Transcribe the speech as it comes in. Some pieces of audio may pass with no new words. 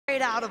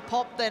out of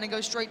pop then and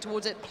go straight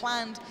towards it,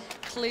 planned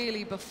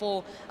clearly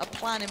before, a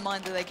plan in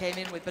mind that they came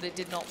in with, but it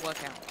did not work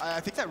out.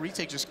 I think that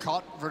retake just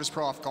caught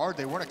Virtus.Pro off guard.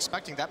 They weren't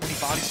expecting that many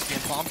bodies to be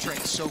in bomb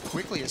trained so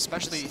quickly,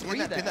 especially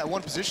in that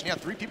one position. Yeah,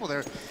 3 people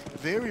there.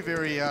 Very,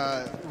 very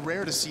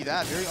rare to see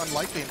that. Very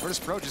unlikely, and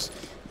Virtus.Pro just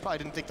probably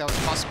didn't think that was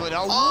a possibility.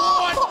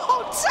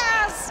 Oh,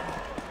 TaZ!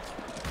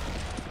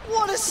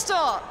 What a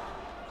start!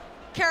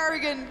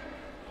 Carrigan,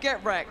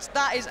 get wrecked.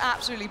 That is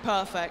absolutely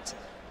perfect.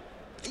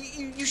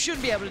 You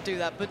shouldn't be able to do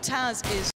that, but TaZ is